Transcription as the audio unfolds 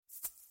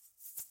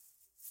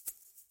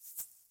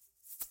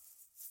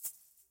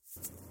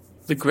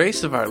The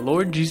grace of our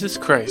Lord Jesus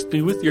Christ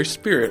be with your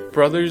spirit,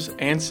 brothers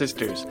and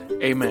sisters.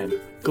 Amen.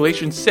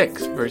 Galatians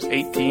 6, verse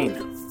 18.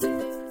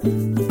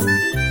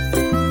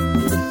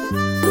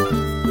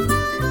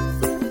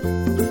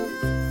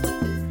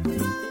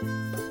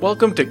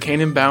 Welcome to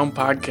Canaan Bound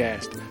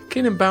Podcast.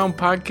 Canaan Bound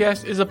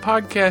Podcast is a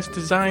podcast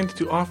designed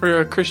to offer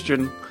a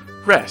Christian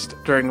rest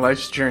during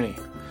life's journey.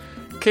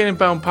 Canaan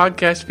Bound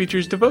Podcast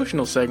features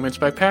devotional segments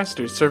by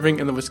pastors serving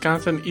in the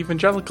Wisconsin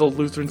Evangelical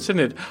Lutheran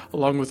Synod,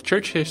 along with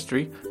church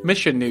history,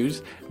 mission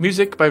news,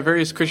 music by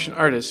various Christian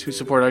artists who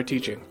support our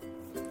teaching.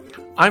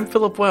 I'm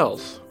Philip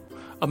Wells,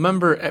 a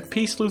member at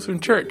Peace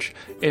Lutheran Church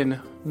in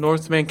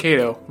North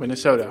Mankato,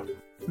 Minnesota.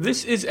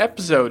 This is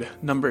episode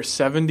number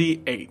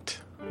 78.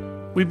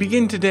 We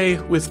begin today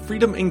with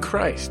Freedom in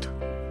Christ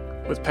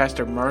with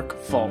Pastor Mark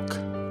Falk.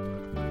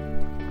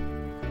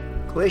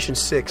 Galatians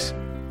 6,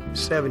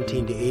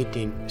 17 to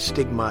 18,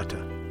 stigmata.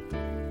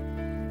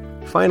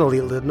 Finally,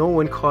 let no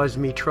one cause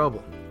me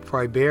trouble,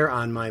 for I bear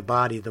on my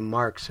body the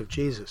marks of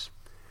Jesus.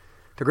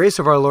 The grace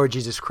of our Lord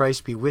Jesus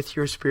Christ be with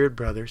your spirit,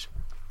 brothers.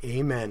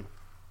 Amen.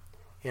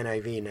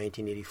 NIV,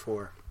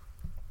 1984.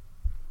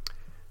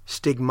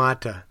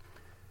 Stigmata.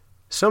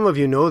 Some of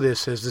you know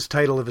this as the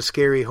title of a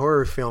scary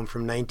horror film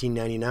from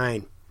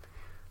 1999.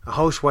 A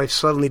housewife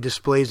suddenly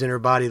displays in her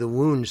body the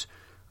wounds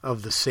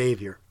of the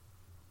Savior.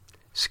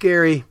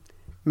 Scary,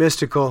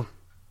 mystical,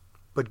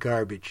 but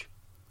garbage.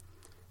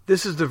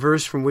 This is the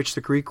verse from which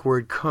the Greek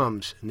word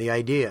comes, and the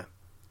idea.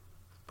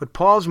 But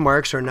Paul's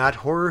marks are not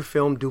horror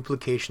film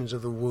duplications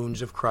of the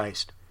wounds of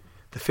Christ.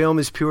 The film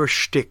is pure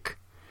shtick,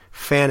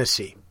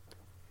 fantasy.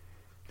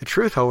 The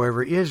truth,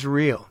 however, is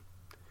real.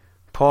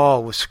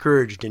 Paul was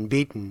scourged and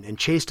beaten and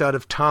chased out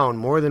of town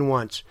more than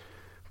once.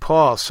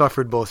 Paul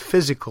suffered both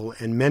physical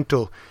and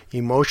mental,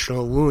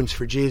 emotional wounds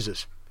for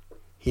Jesus.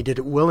 He did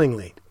it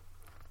willingly.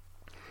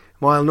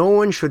 While no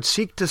one should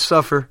seek to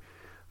suffer,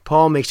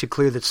 Paul makes it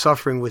clear that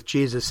suffering with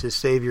Jesus, his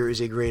Savior, is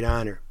a great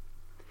honor.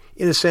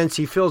 In a sense,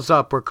 he fills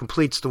up or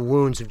completes the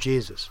wounds of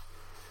Jesus.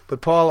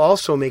 But Paul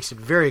also makes it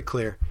very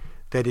clear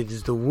that it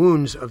is the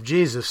wounds of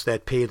Jesus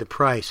that pay the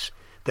price,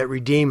 that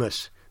redeem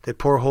us, that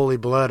pour holy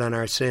blood on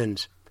our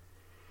sins.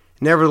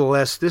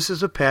 Nevertheless, this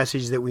is a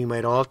passage that we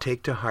might all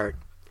take to heart.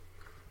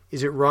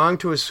 Is it wrong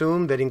to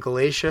assume that in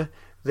Galatia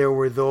there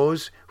were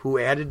those who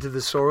added to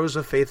the sorrows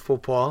of faithful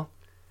Paul?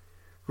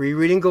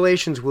 Rereading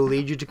Galatians will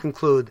lead you to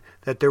conclude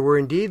that there were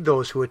indeed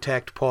those who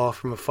attacked Paul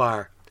from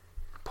afar.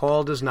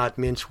 Paul does not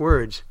mince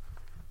words.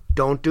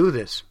 Don't do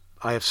this.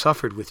 I have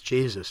suffered with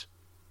Jesus.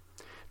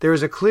 There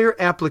is a clear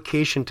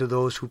application to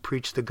those who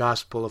preach the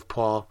gospel of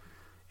Paul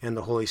and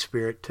the Holy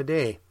Spirit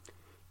today.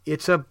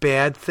 It's a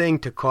bad thing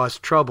to cause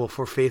trouble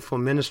for faithful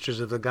ministers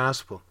of the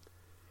gospel.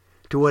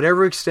 To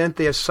whatever extent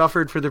they have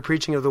suffered for the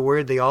preaching of the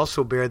word, they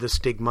also bear the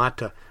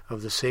stigmata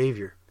of the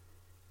Savior.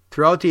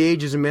 Throughout the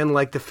ages, men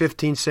like the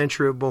 15th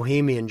century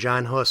Bohemian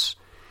John Huss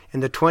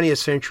and the 20th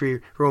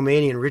century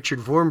Romanian Richard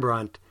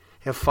Wurmbrand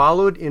have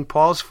followed in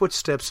Paul's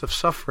footsteps of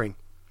suffering.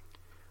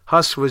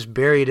 Huss was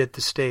burned at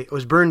the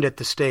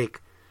stake.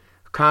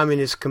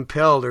 Communists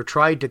compelled or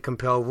tried to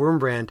compel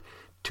Wurmbrand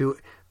to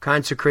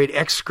consecrate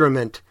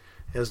excrement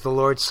as the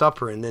Lord's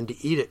Supper and then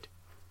to eat it.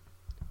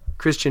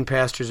 Christian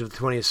pastors of the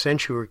 20th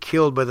century were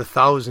killed by the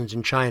thousands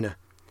in China.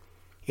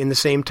 In the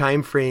same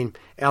time frame,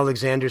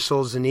 Alexander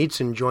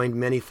Solzhenitsyn joined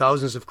many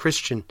thousands of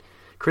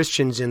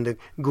Christians in the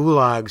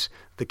gulags,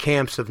 the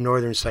camps of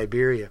northern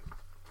Siberia.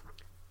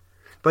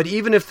 But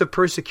even if the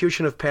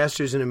persecution of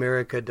pastors in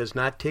America does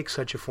not take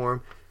such a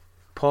form,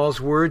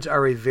 Paul's words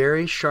are a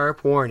very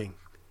sharp warning.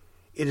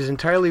 It is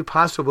entirely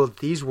possible that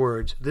these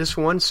words, this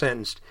one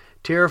sentence,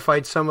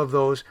 terrified some of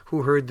those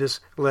who heard this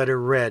letter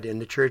read in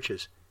the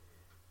churches.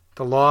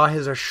 The law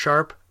has a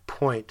sharp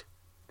point.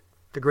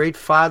 The great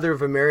father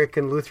of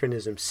American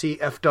Lutheranism,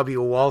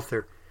 C.F.W.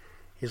 Walther,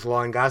 his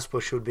Law and Gospel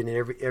should have been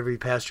in every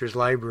pastor's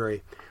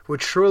library,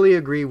 would surely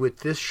agree with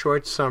this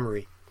short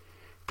summary.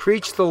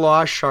 Preach the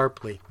law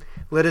sharply.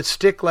 Let it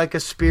stick like a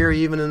spear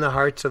even in the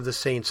hearts of the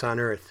saints on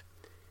earth.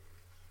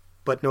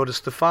 But notice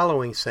the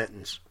following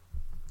sentence.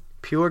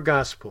 Pure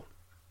gospel.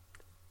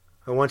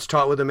 I once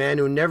taught with a man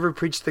who never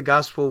preached the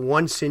gospel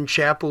once in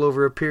chapel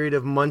over a period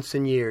of months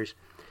and years.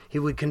 He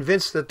was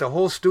convinced that the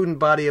whole student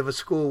body of a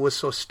school was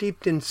so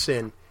steeped in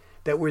sin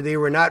that they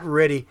were not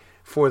ready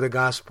for the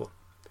gospel.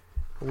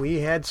 We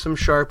had some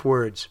sharp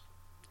words.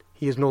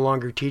 He is no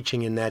longer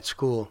teaching in that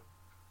school.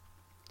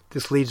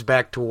 This leads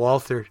back to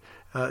Walther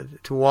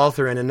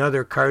and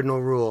another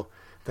cardinal rule.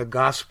 The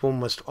gospel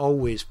must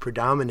always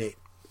predominate.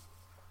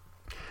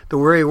 The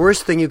very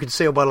worst thing you can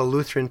say about a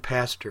Lutheran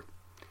pastor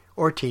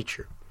or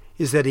teacher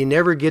is that he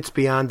never gets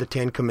beyond the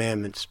 10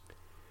 Commandments.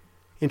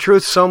 In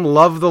truth, some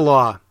love the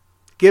law.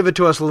 Give it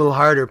to us a little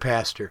harder,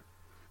 Pastor.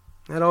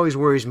 That always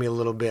worries me a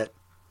little bit.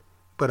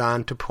 But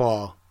on to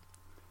Paul.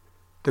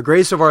 The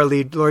grace of our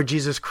Lord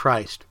Jesus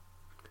Christ.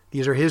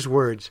 These are his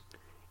words.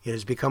 It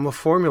has become a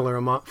formula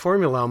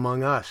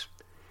among us.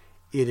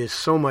 It is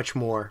so much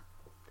more.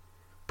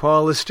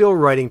 Paul is still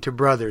writing to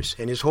brothers,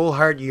 and his whole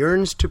heart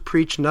yearns to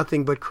preach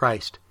nothing but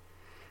Christ.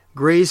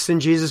 Grace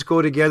and Jesus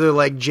go together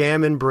like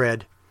jam and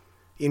bread.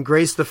 In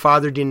grace, the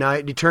Father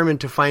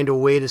determined to find a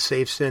way to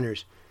save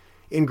sinners.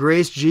 In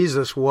grace,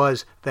 Jesus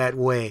was that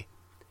way.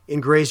 In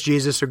grace,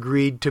 Jesus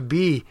agreed to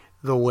be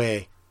the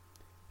way.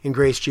 In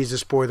grace,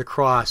 Jesus bore the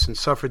cross and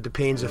suffered the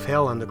pains of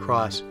hell on the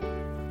cross.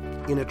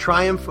 In a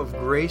triumph of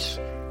grace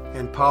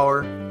and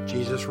power,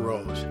 Jesus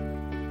rose.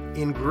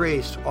 In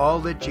grace, all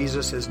that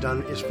Jesus has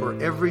done is for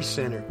every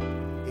sinner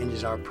and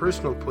is our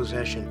personal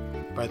possession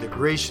by the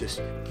gracious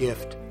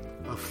gift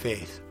of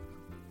faith.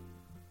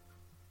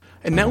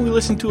 And now we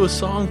listen to a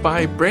song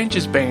by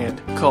Branches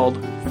Band called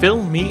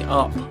Fill Me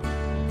Up.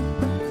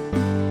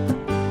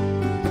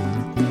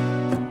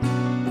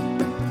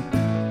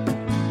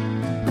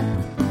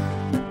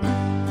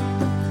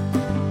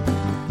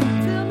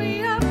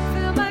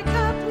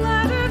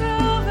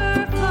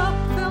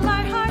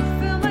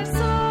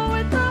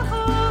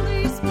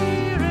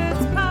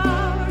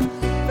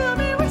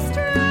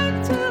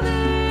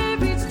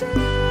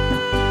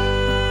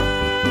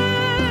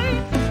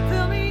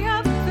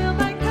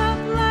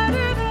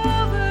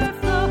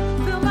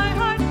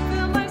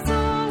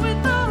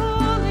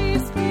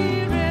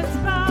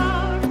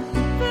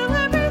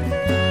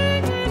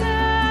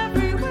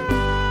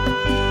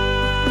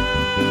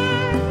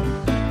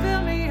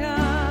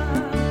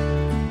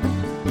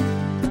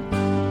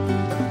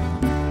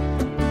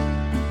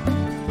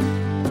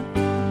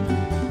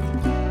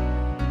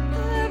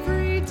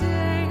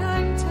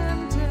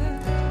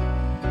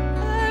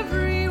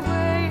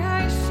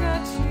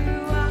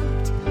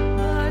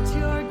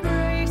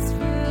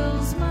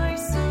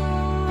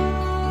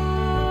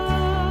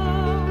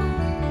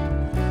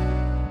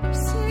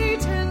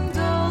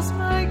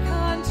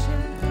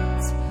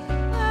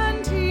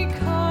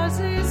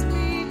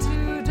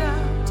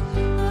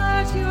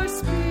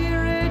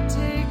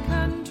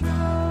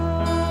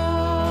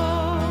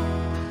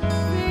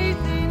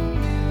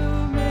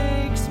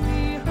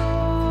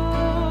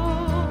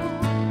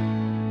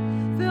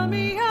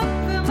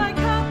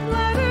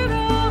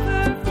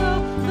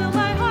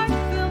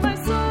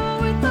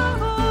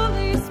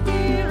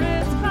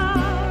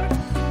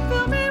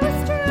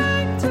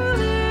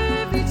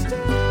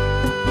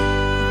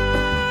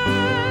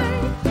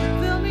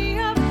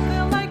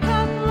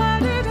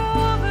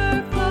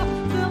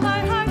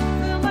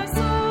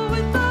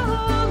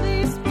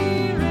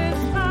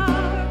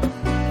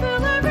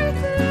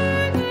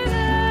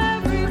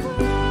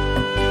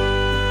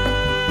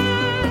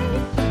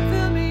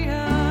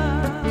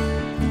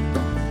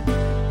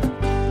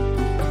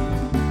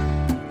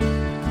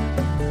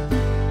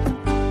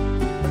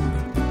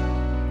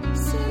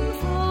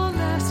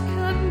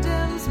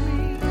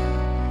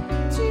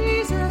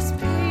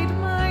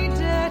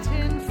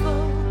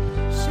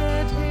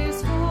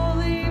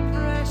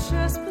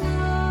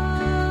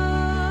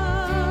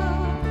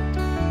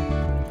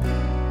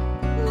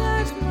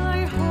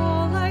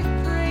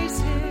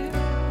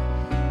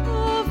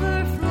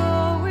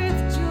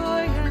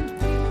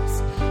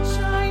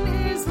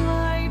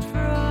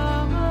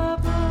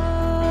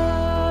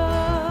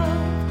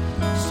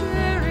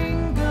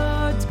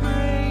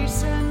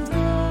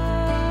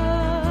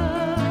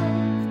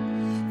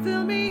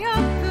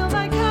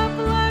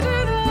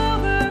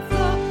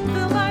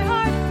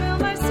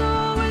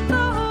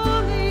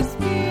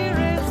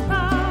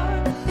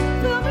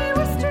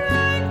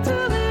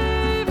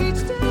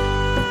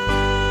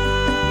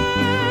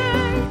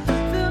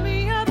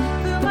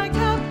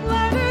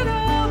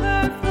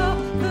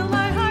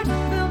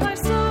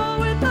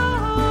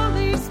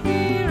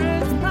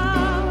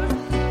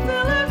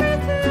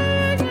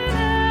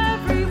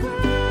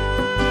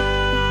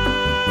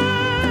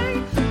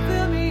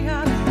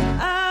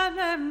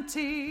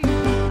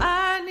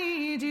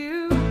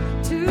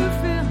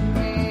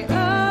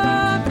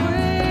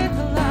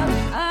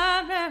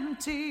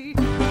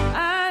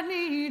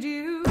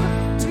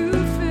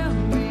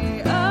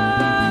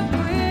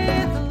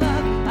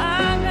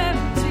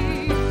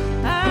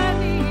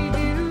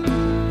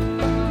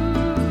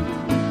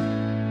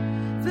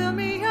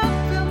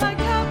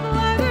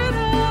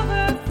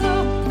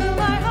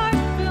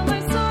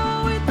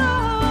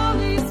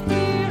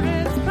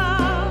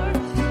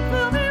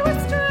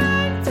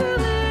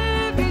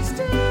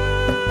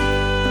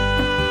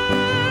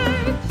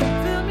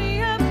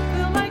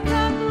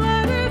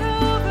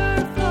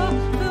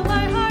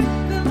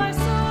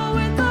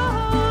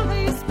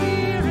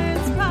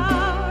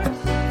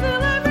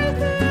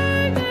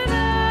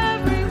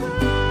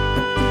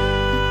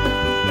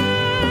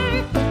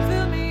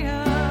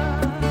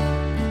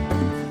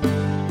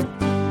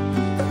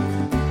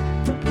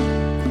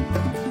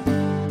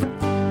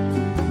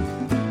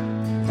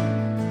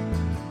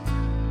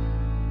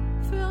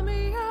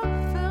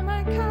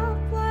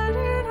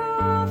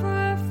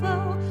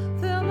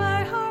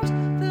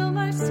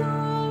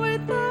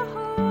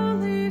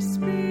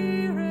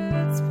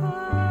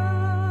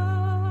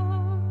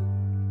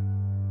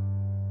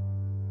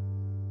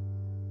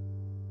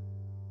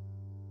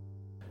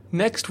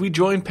 Next, we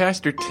join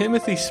Pastor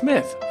Timothy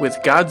Smith with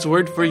God's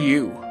Word for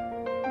You.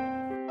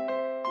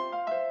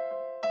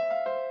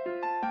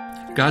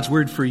 God's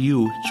word for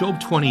you, Job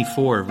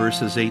 24,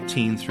 verses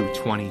 18 through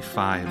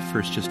 25.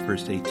 First, just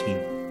verse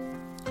 18.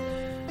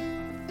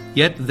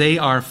 Yet they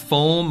are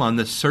foam on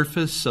the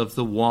surface of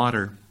the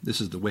water. This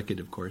is the wicked,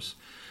 of course.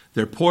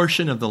 Their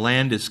portion of the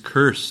land is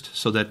cursed,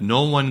 so that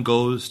no one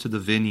goes to the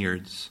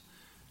vineyards.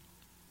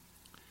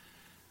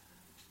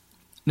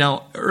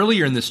 Now,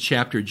 earlier in this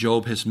chapter,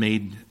 Job has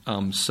made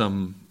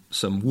some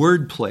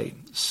wordplay,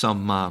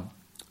 some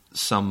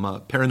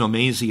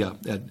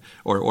paranomasia,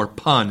 or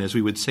pun, as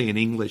we would say in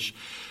English.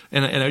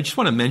 And I just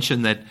want to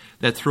mention that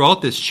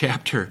throughout this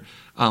chapter,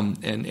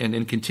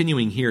 and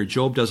continuing here,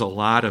 Job does a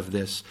lot of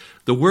this.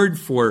 The word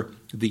for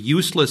the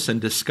useless and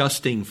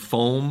disgusting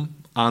foam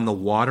on the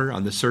water,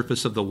 on the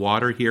surface of the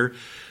water here,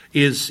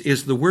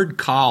 is the word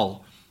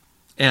kal,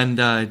 and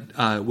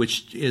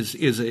which is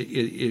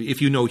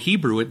if you know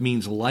Hebrew, it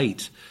means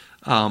light,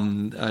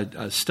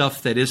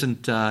 stuff that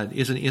isn't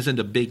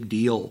a big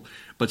deal,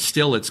 but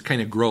still it's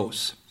kind of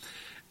gross.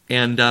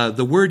 And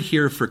the word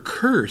here for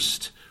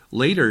cursed,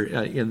 later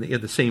in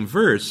the same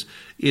verse,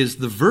 is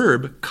the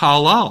verb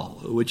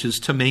kalal, which is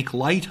to make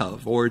light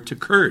of or to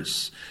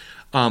curse.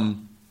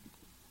 When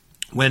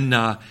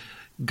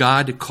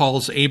God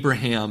calls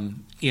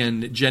Abraham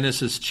in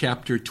Genesis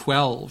chapter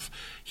 12,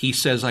 he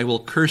says, I will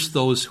curse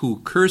those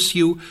who curse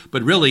you,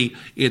 but really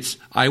it's,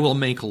 I will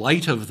make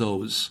light of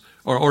those,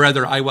 or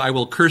rather, I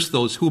will curse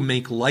those who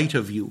make light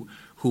of you,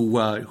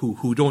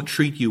 who don't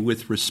treat you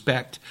with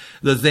respect.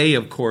 The they,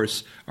 of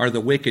course, are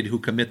the wicked who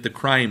commit the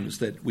crimes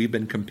that we've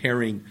been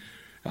comparing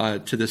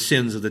to the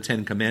sins of the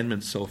Ten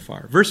Commandments so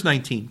far. Verse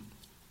 19,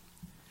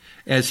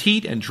 as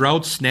heat and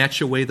drought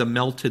snatch away the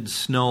melted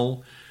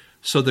snow,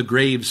 so the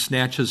grave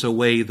snatches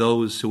away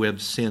those who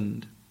have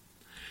sinned.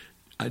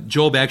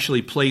 Job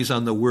actually plays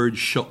on the word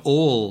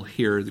Sheol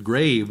here, the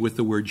grave, with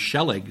the word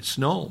Sheleg,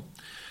 snow.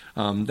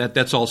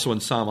 That's also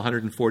in Psalm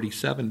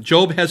 147.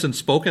 Job hasn't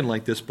spoken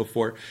like this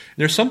before.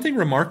 There's something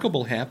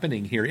remarkable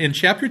happening here. In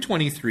chapter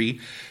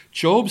 23,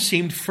 Job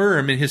seemed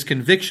firm in his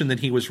conviction that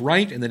he was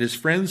right and that his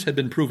friends had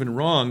been proven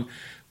wrong.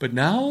 But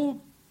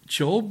now,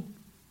 Job,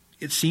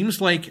 it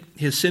seems like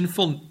his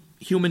sinful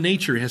human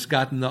nature has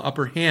gotten the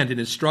upper hand in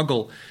his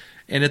struggle.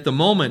 And at the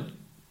moment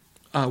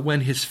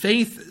when his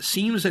faith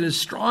seems at his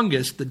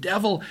strongest, the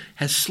devil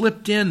has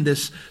slipped in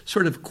this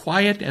sort of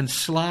quiet and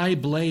sly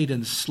blade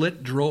and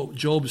slit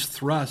Job's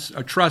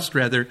trust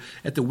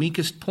at the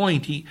weakest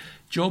point.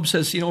 Job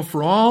says,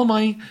 for all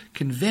my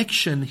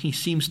conviction, he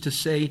seems to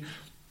say,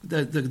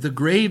 the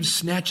grave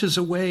snatches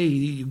away.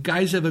 You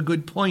guys have a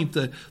good point.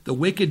 The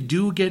wicked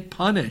do get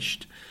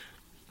punished.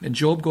 And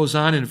Job goes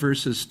on in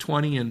verses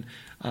 20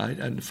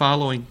 and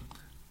following,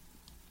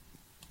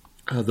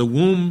 the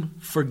womb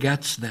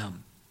forgets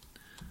them.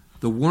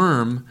 The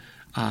worm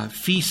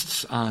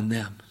feasts on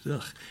them.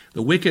 Ugh.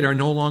 The wicked are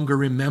no longer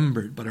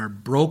remembered, but are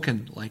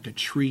broken like a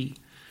tree.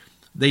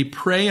 They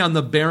prey on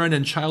the barren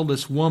and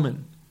childless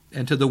woman,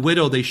 and to the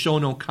widow they show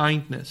no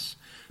kindness.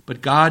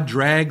 But God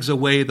drags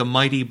away the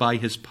mighty by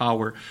his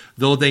power.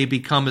 Though they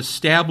become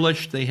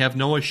established, they have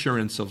no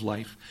assurance of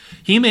life.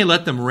 He may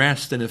let them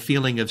rest in a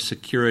feeling of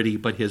security,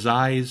 but his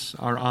eyes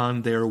are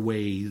on their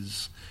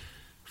ways.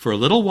 For a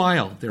little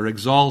while they're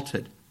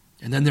exalted,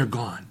 and then they're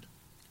gone.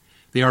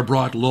 They are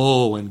brought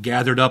low and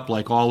gathered up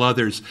like all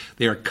others.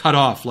 They are cut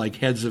off like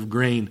heads of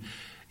grain.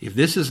 If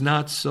this is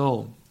not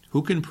so,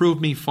 who can prove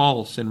me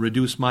false and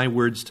reduce my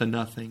words to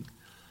nothing?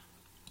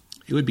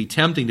 It would be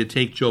tempting to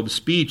take Job's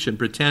speech and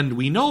pretend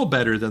we know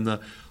better than the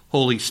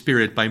Holy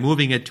Spirit by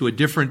moving it to a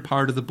different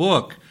part of the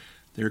book.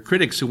 There are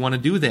critics who want to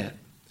do that.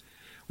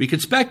 We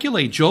could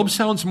speculate. Job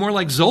sounds more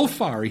like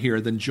Zophar here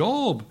than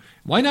Job.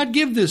 Why not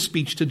give this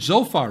speech to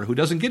Zophar, who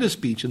doesn't get a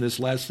speech in this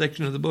last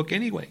section of the book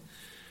anyway?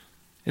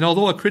 And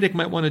although a critic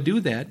might want to do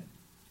that,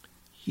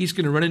 he's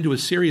going to run into a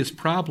serious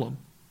problem.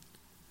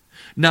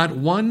 Not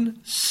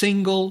one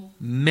single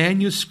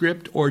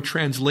manuscript or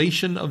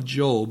translation of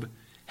Job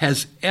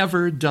has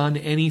ever done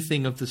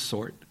anything of the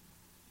sort.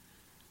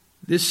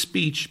 This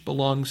speech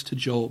belongs to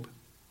Job,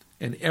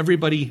 and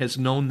everybody has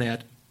known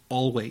that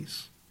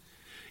always.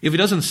 If it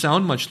doesn't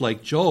sound much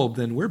like Job,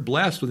 then we're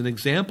blessed with an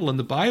example in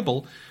the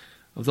Bible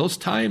of those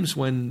times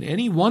when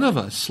any one of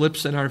us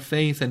slips in our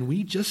faith and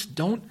we just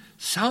don't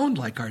sound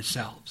like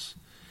ourselves.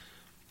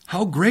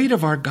 How great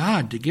of our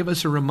God to give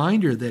us a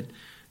reminder that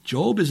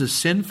Job is a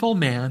sinful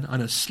man on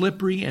a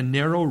slippery and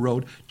narrow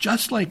road,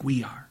 just like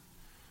we are.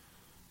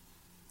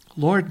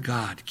 Lord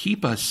God,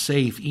 keep us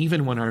safe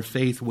even when our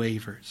faith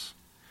wavers.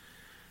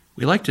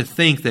 We like to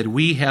think that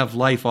we have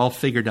life all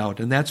figured out,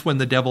 and that's when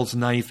the devil's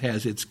knife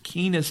has its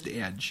keenest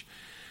edge.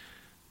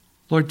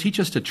 Lord, teach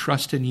us to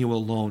trust in you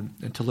alone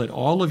and to let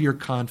all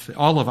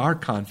of our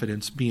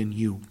confidence be in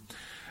you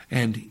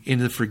and in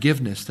the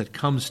forgiveness that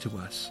comes to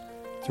us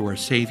through our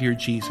Savior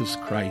Jesus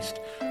Christ,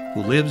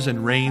 who lives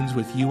and reigns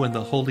with you and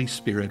the Holy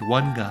Spirit,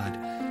 one God,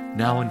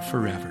 now and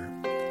forever.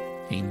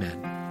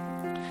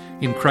 Amen.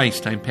 In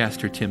Christ, I'm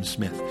Pastor Tim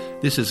Smith.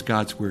 This is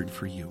God's Word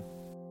for you.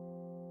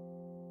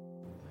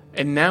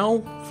 And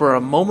now for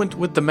a moment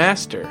with the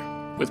Master,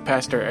 with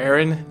Pastor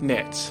Aaron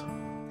Nitz.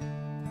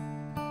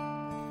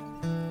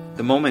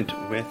 The moment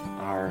with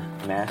our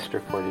master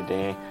for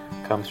today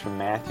comes from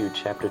Matthew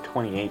chapter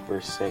 28,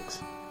 verse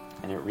 6,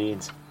 and it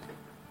reads,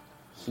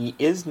 "He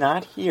is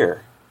not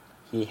here,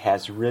 he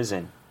has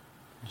risen,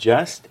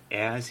 just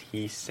as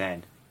he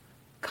said.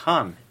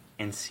 Come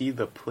and see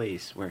the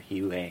place where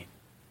he lay."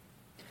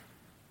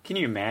 Can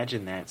you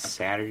imagine that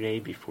Saturday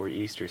before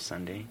Easter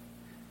Sunday?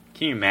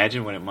 Can you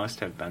imagine what it must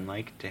have been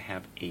like to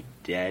have a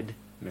dead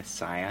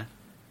Messiah?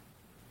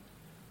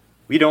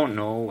 We don't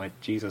know what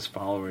Jesus'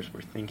 followers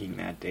were thinking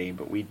that day,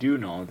 but we do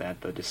know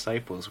that the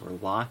disciples were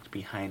locked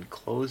behind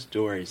closed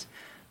doors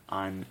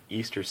on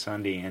Easter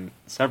Sunday, and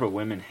several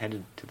women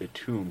headed to the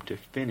tomb to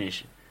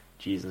finish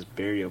Jesus'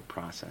 burial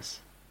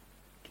process.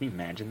 Can you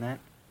imagine that?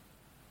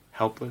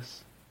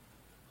 Helpless,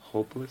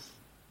 hopeless.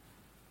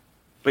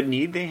 But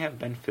need they have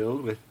been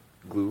filled with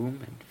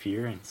gloom and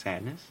fear and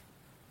sadness?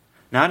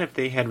 Not if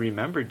they had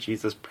remembered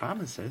Jesus'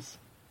 promises.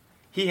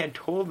 He had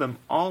told them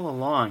all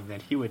along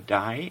that he would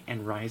die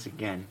and rise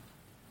again.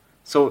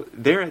 So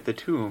there at the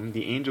tomb,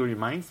 the angel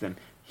reminds them,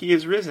 he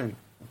is risen,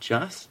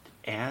 just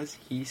as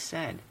he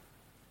said.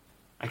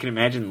 I can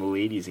imagine the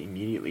ladies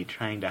immediately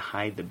trying to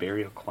hide the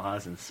burial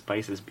cloths and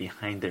spices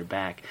behind their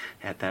back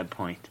at that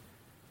point.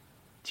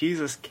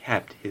 Jesus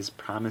kept his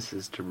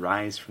promises to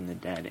rise from the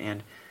dead,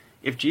 and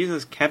if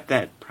Jesus kept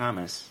that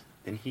promise,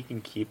 then he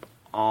can keep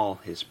all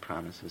his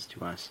promises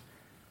to us.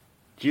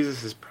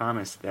 Jesus has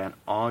promised that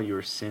all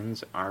your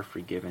sins are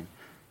forgiven.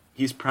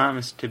 He's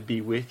promised to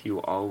be with you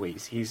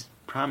always. He's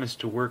promised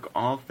to work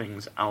all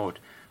things out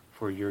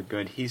for your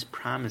good. He's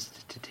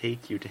promised to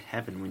take you to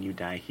heaven when you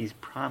die. He's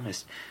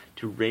promised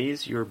to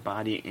raise your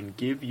body and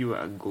give you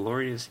a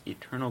glorious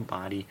eternal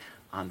body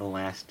on the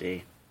last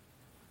day.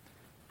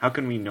 How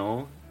can we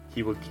know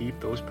he will keep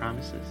those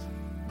promises?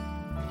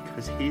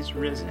 Because he's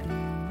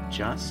risen,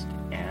 just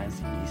as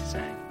he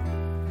said.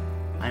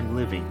 I'm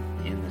living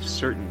in the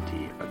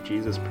certainty of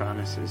Jesus'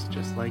 promises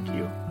just like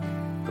you.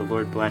 The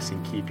Lord bless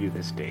and keep you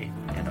this day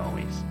and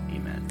always.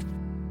 Amen.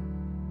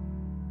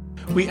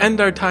 We end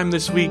our time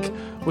this week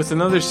with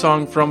another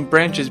song from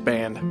Branches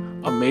Band,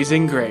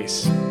 Amazing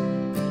Grace.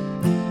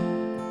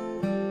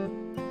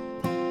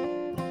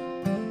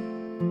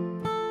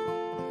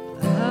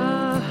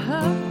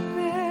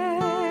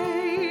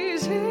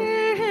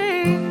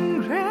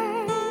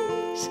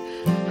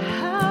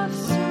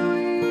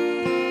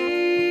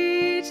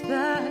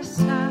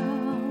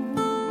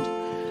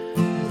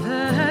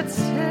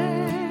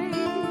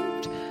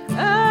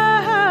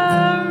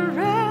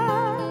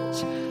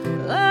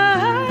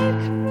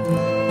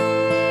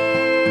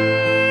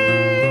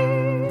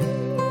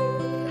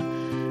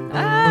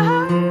 I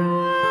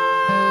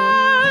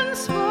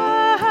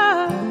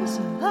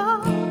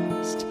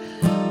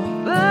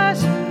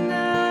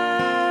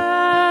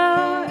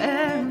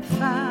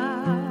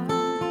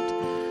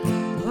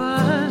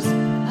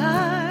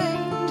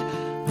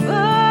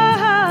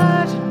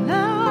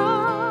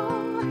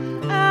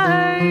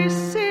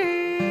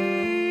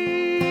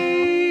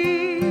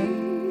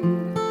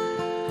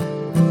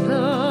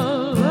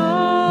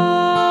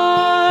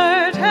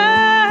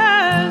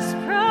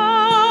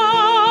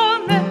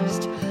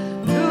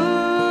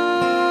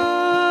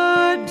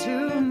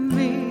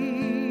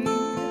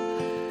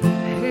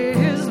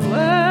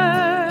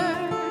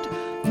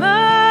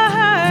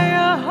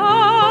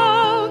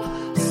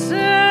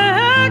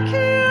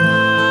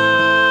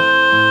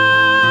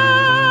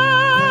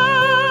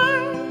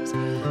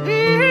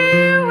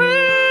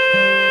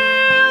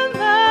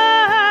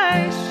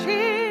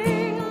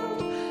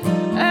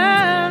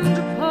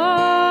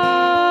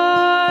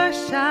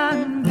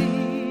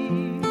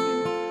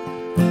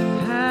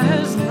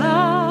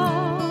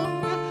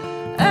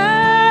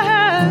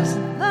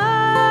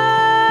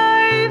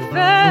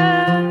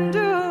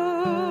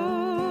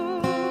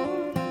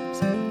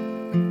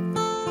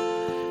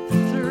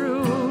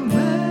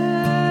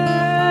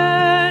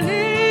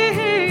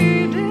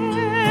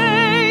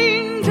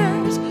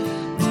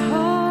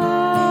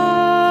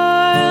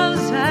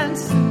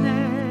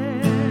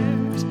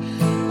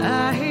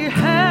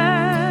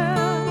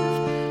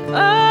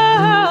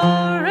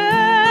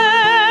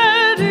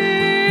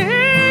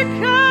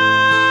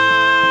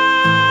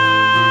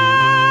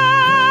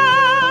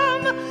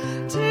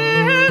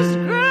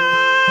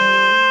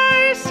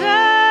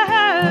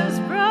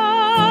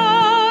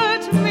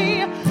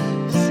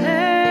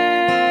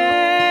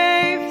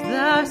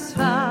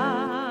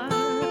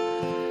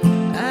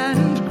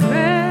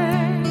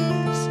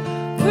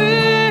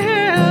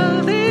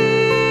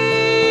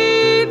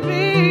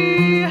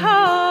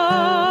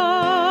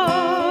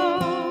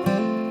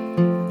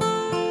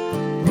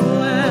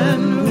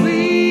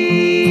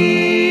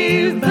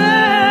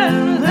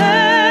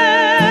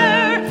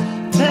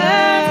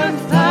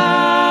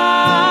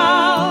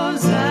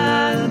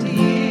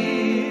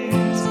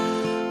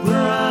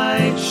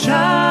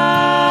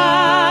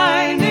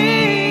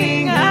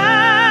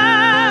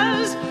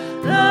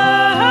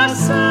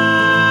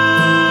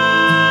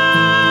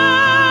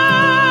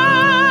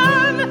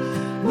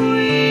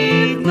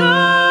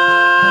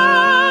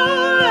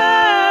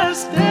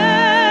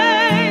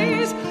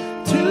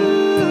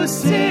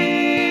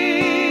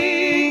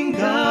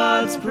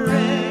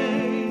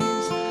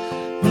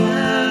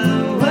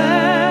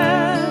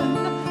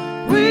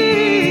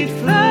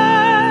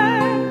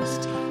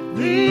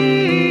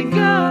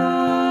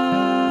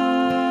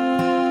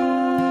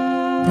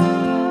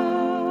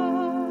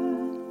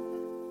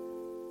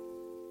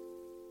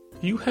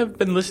You have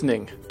been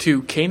listening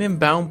to Canaan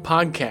Bound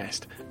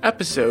Podcast,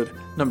 episode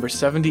number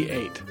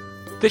 78.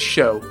 This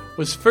show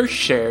was first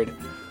shared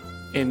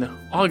in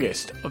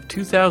August of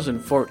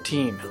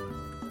 2014.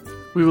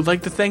 We would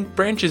like to thank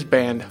Branches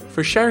Band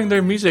for sharing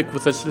their music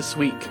with us this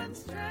week.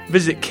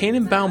 Visit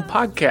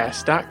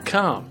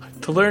CanaanBoundPodcast.com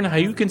to learn how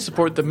you can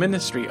support the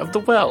ministry of the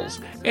Wells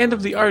and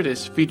of the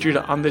artists featured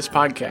on this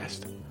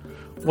podcast.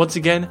 Once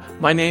again,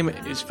 my name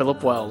is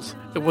Philip Wells.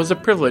 It was a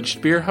privilege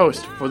to be your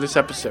host for this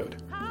episode.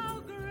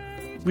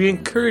 We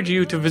encourage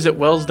you to visit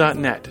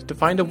wells.net to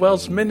find a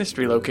Wells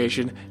ministry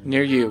location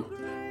near you.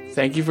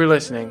 Thank you for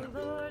listening.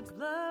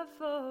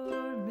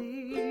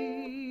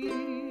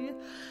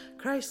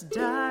 Christ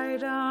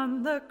died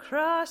on the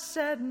cross,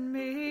 set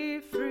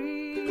me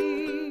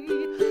free.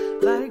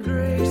 By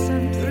grace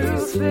and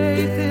through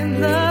faith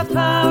in the